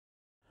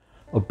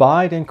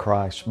Abide in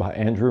Christ by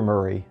Andrew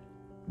Murray.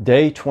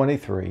 Day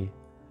 23.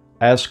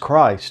 As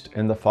Christ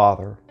in the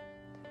Father.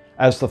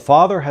 As the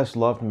Father has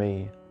loved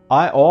me,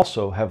 I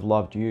also have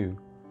loved you.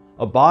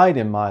 Abide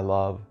in my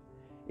love,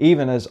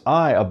 even as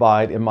I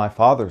abide in my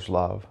Father's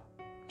love.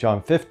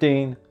 John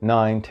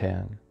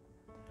 15:9-10.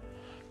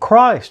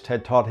 Christ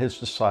had taught his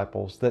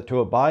disciples that to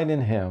abide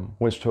in him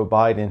was to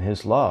abide in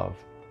his love.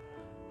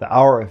 The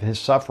hour of his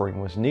suffering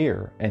was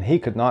near, and he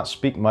could not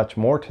speak much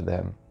more to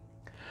them.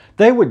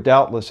 They would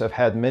doubtless have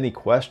had many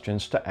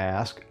questions to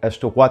ask as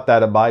to what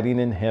that abiding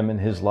in him and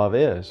his love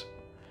is.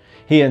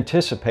 He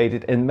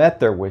anticipated and met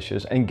their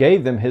wishes and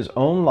gave them his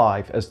own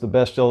life as the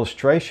best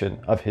illustration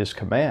of his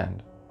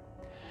command.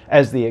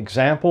 As the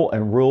example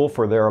and rule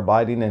for their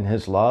abiding in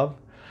his love,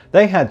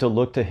 they had to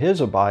look to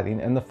his abiding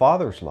in the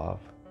Father's love.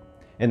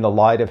 In the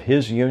light of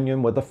his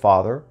union with the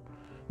Father,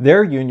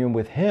 their union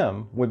with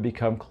him would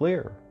become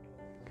clear.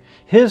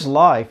 His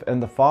life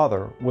and the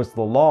Father was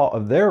the law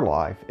of their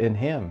life in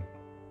him.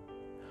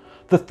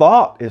 The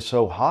thought is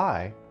so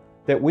high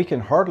that we can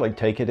hardly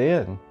take it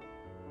in.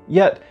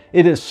 Yet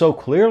it is so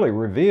clearly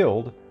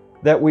revealed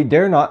that we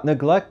dare not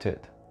neglect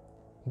it.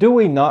 Do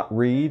we not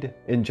read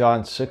in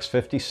John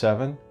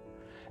 6:57,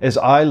 "As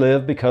I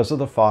live because of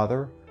the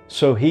Father,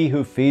 so he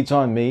who feeds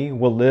on me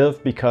will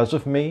live because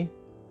of me"?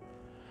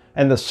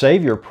 And the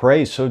Savior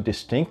prays so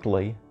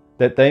distinctly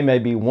that they may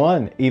be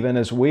one even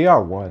as we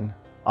are one,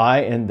 I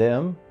in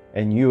them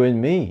and you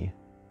in me.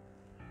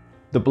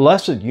 The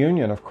blessed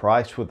union of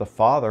Christ with the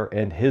Father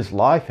and his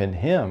life in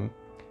him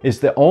is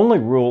the only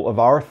rule of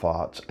our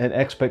thoughts and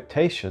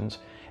expectations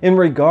in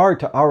regard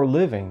to our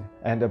living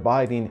and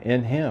abiding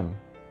in him.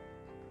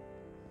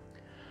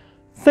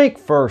 Think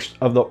first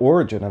of the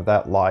origin of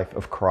that life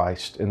of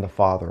Christ in the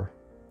Father.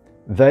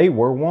 They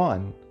were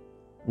one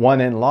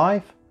in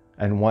life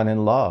and one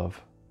in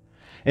love.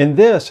 In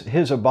this,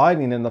 his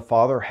abiding in the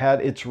Father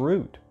had its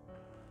root.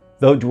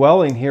 Though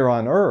dwelling here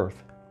on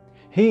earth,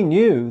 he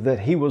knew that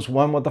he was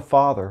one with the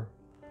Father,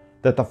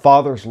 that the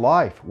Father's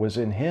life was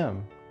in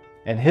him,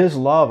 and his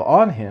love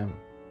on him.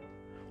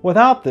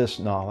 Without this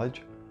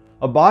knowledge,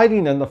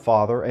 abiding in the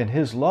Father and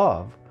his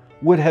love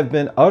would have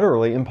been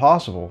utterly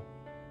impossible.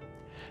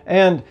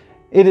 And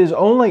it is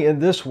only in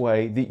this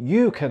way that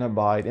you can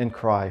abide in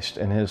Christ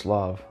and his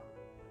love.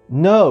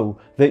 Know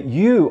that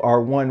you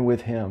are one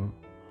with him,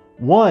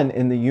 one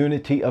in the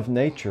unity of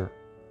nature.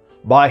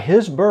 By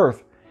his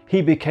birth,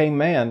 he became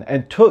man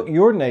and took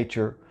your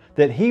nature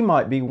that he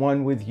might be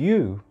one with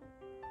you.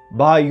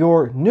 By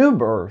your new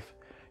birth,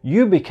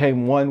 you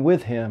became one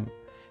with him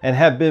and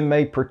have been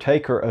made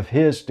partaker of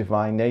his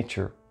divine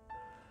nature.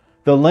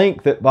 The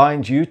link that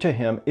binds you to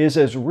him is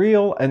as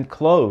real and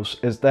close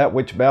as that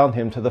which bound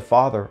him to the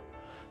Father,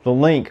 the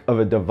link of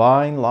a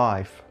divine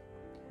life.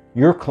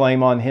 Your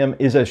claim on him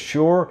is as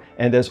sure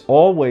and as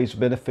always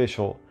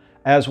beneficial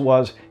as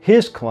was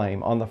his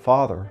claim on the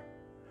Father.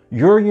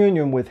 Your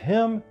union with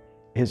him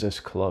is as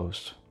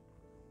close.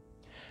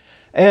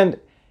 And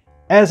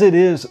as it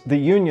is the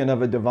union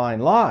of a divine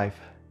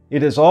life,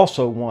 it is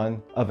also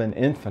one of an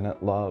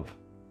infinite love.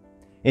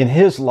 In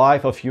his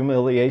life of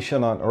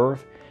humiliation on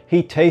earth,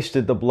 he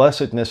tasted the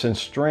blessedness and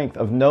strength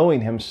of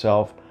knowing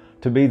himself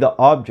to be the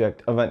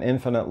object of an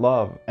infinite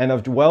love and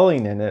of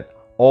dwelling in it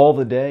all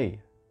the day.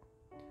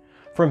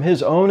 From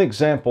his own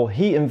example,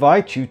 he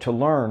invites you to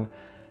learn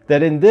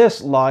that in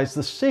this lies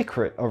the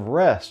secret of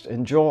rest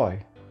and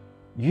joy.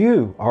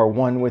 You are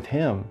one with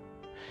him.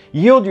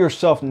 Yield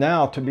yourself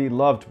now to be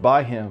loved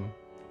by him.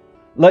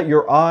 Let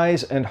your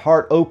eyes and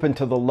heart open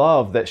to the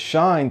love that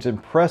shines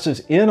and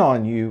presses in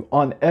on you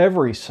on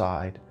every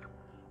side.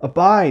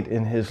 Abide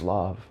in his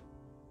love.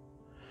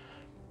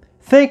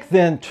 Think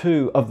then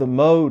too of the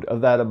mode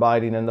of that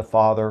abiding in the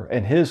Father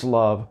and his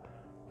love,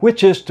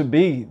 which is to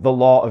be the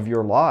law of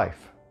your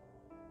life.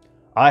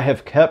 I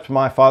have kept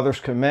my Father's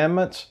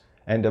commandments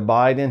and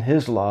abide in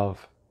his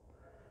love.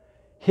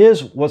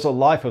 His was a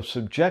life of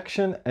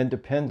subjection and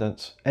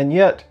dependence, and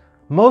yet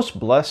most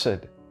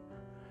blessed.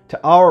 To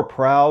our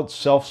proud,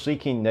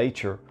 self-seeking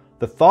nature,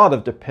 the thought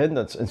of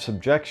dependence and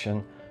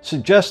subjection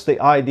suggests the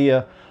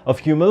idea of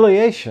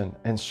humiliation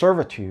and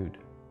servitude.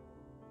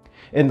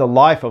 In the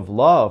life of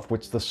love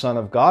which the Son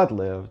of God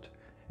lived,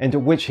 and to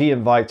which he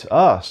invites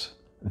us,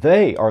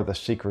 they are the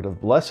secret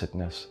of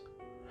blessedness.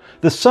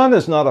 The Son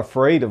is not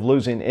afraid of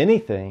losing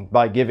anything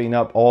by giving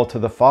up all to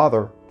the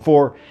Father,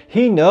 for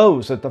he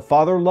knows that the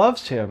Father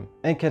loves him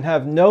and can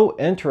have no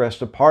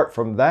interest apart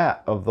from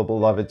that of the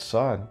beloved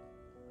Son.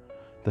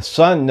 The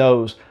Son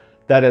knows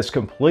that as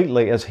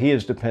completely as he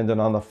is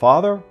dependent on the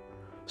Father,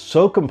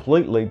 so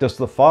completely does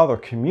the Father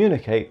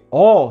communicate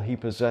all he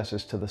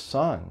possesses to the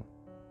Son.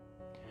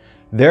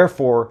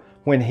 Therefore,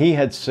 when he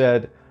had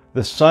said,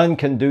 "The Son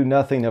can do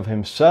nothing of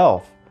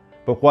himself,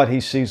 but what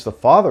he sees the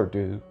Father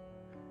do,"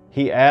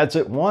 he adds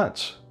at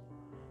once,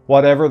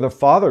 "Whatever the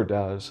Father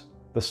does,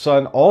 the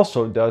Son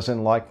also does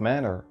in like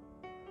manner.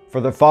 For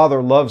the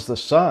Father loves the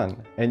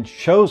Son and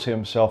shows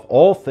himself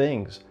all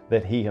things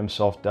that he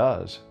himself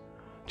does."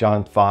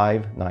 John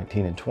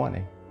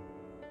 5:19-20.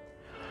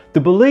 The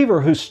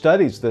believer who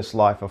studies this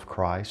life of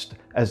Christ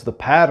as the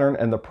pattern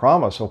and the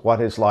promise of what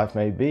his life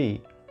may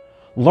be,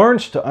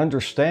 learns to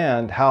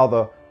understand how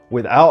the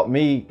 "without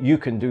me you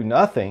can do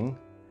nothing"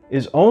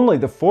 is only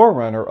the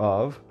forerunner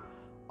of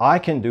 "I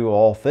can do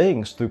all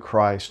things through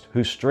Christ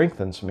who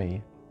strengthens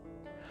me."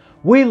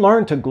 We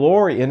learn to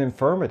glory in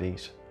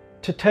infirmities,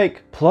 to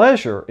take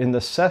pleasure in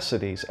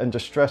necessities and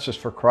distresses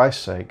for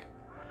Christ's sake.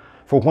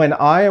 For when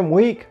I am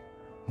weak,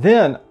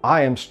 then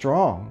I am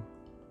strong.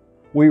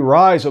 We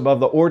rise above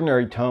the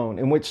ordinary tone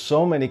in which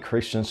so many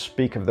Christians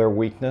speak of their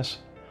weakness,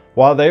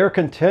 while they are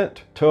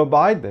content to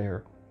abide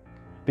there,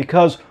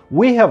 because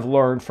we have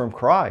learned from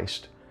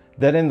Christ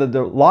that in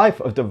the life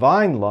of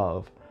divine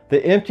love,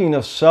 the emptying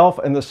of self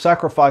and the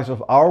sacrifice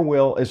of our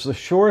will is the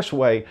surest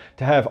way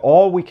to have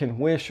all we can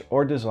wish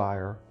or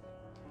desire.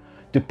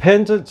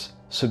 Dependence,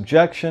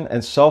 subjection,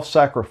 and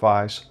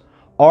self-sacrifice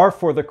are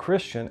for the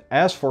Christian,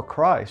 as for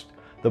Christ,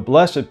 the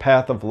blessed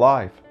path of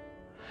life.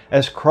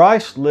 As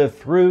Christ lived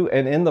through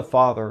and in the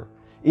Father,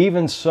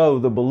 even so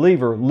the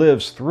believer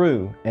lives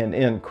through and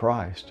in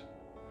Christ.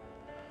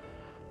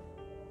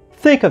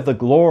 Think of the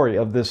glory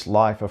of this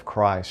life of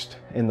Christ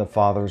in the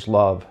Father's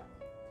love.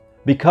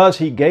 Because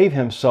he gave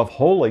himself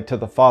wholly to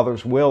the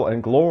Father's will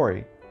and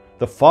glory,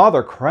 the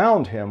Father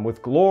crowned him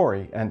with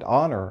glory and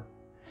honor.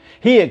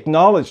 He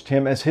acknowledged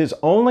him as his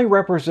only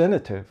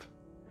representative.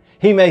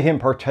 He made him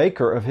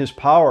partaker of his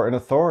power and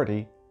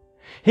authority.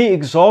 He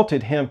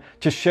exalted him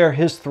to share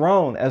his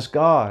throne as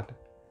God.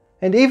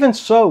 And even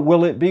so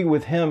will it be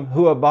with him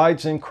who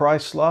abides in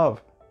Christ's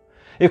love.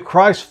 If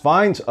Christ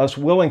finds us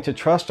willing to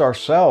trust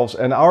ourselves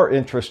and our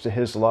interest to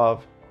his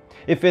love,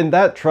 if in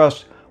that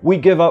trust we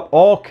give up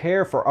all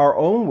care for our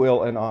own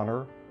will and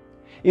honor,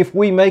 if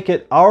we make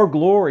it our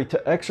glory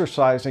to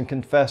exercise and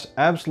confess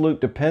absolute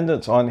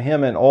dependence on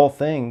him in all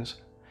things,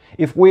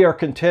 if we are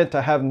content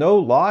to have no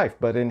life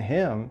but in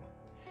him,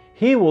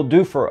 he will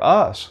do for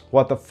us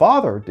what the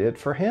Father did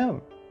for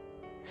him.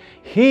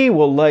 He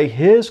will lay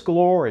his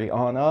glory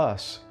on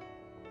us.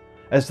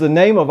 As the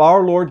name of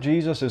our Lord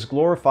Jesus is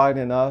glorified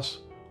in us,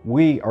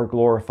 we are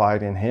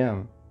glorified in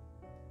him.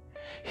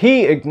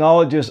 He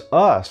acknowledges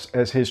us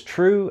as his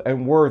true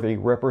and worthy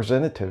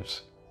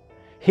representatives.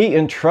 He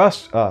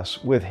entrusts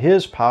us with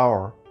his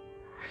power.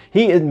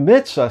 He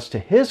admits us to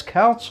his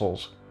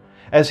counsels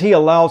as he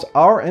allows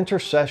our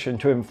intercession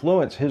to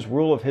influence his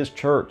rule of his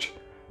church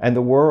and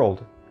the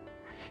world.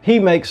 He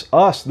makes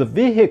us the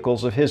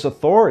vehicles of his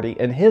authority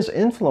and his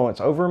influence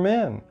over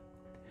men.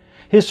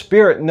 His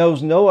Spirit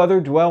knows no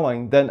other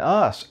dwelling than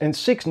us and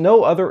seeks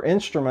no other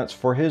instruments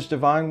for his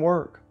divine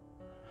work.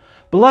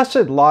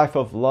 Blessed life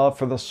of love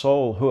for the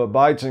soul who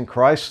abides in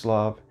Christ's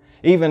love,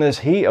 even as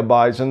he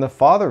abides in the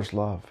Father's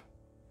love.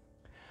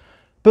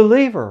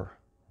 Believer,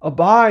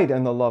 abide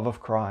in the love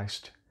of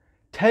Christ.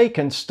 Take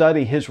and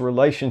study his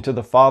relation to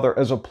the Father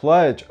as a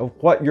pledge of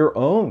what your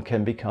own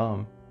can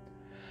become.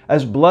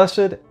 As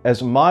blessed,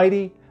 as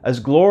mighty, as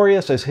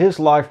glorious as his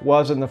life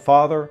was in the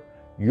Father,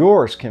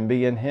 yours can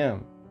be in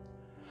him.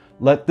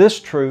 Let this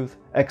truth,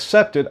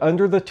 accepted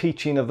under the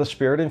teaching of the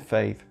Spirit and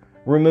faith,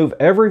 remove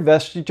every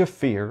vestige of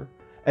fear,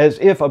 as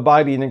if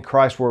abiding in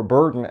Christ were a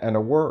burden and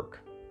a work.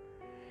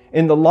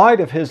 In the light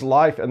of his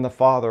life and the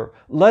Father,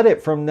 let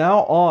it from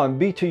now on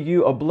be to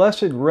you a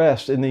blessed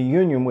rest in the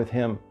union with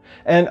him,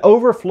 an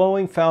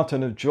overflowing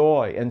fountain of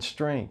joy and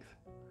strength.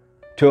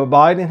 To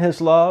abide in his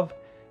love,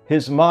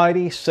 his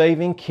mighty,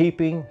 saving,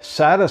 keeping,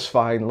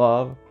 satisfying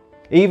love,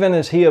 even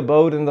as he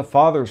abode in the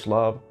Father's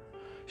love,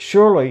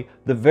 surely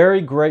the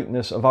very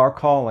greatness of our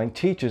calling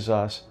teaches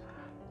us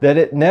that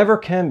it never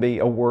can be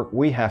a work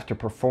we have to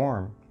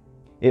perform.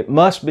 It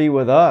must be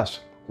with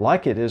us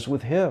like it is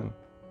with him,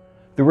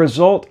 the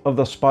result of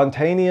the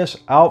spontaneous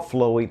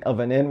outflowing of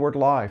an inward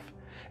life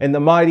and the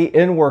mighty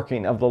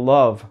inworking of the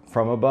love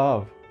from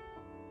above.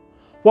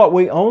 What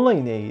we only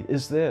need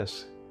is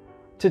this: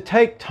 to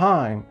take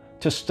time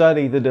to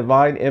study the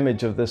divine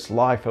image of this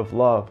life of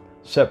love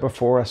set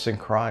before us in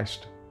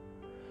Christ.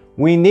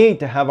 We need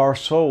to have our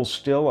souls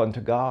still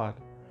unto God,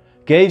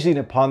 gazing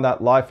upon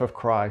that life of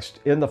Christ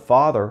in the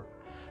Father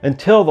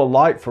until the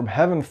light from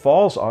heaven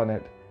falls on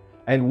it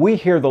and we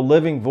hear the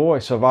living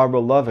voice of our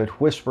beloved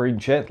whispering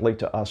gently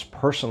to us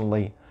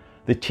personally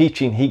the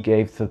teaching he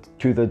gave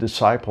to the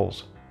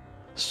disciples.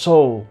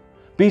 Soul,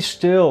 be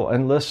still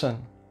and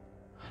listen.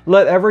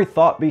 Let every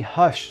thought be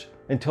hushed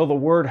until the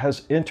word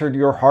has entered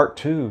your heart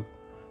too.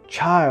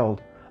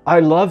 Child, I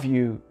love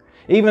you,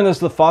 even as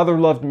the Father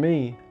loved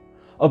me.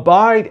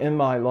 Abide in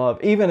my love,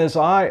 even as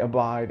I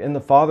abide in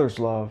the Father's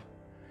love.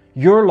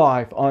 Your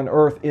life on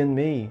earth in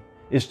me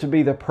is to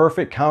be the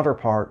perfect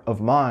counterpart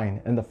of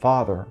mine and the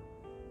Father.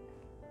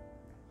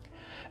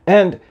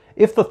 And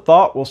if the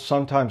thought will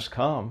sometimes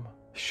come,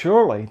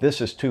 surely this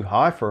is too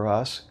high for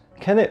us,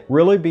 can it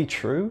really be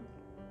true?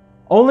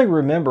 Only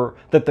remember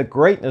that the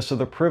greatness of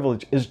the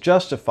privilege is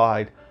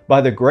justified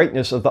by the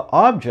greatness of the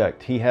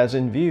object he has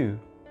in view.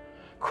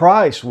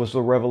 Christ was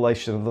the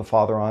revelation of the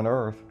Father on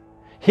earth.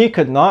 He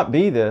could not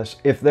be this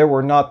if there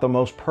were not the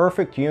most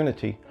perfect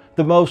unity,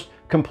 the most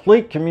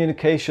complete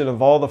communication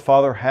of all the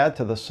Father had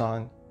to the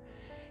Son,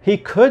 He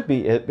could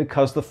be it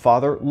because the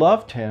Father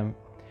loved him,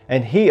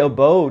 and he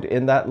abode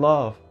in that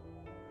love.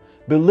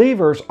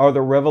 Believers are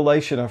the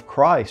revelation of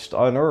Christ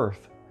on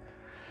earth.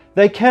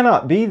 They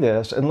cannot be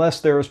this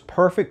unless there is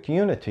perfect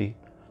unity,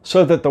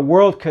 so that the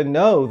world can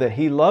know that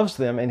He loves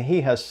them and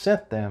He has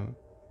sent them.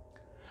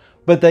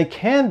 But they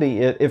can be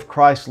it if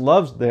Christ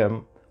loves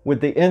them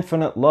with the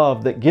infinite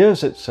love that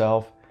gives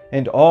itself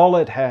and all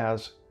it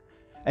has,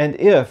 and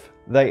if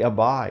they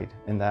abide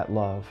in that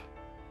love.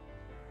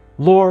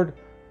 Lord,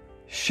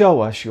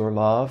 show us your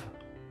love.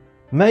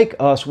 Make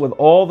us with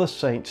all the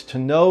saints to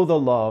know the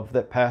love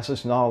that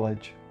passes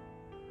knowledge.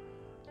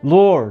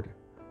 Lord,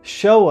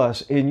 show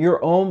us in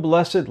your own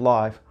blessed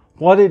life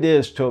what it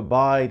is to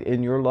abide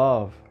in your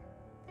love.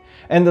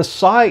 And the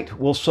sight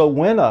will so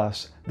win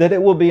us that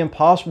it will be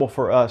impossible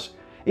for us,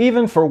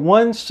 even for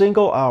one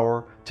single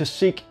hour, to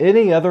seek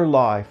any other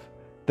life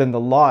than the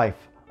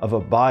life of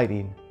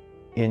abiding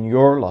in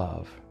your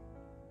love.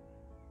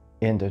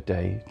 End of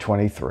day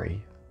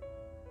 23.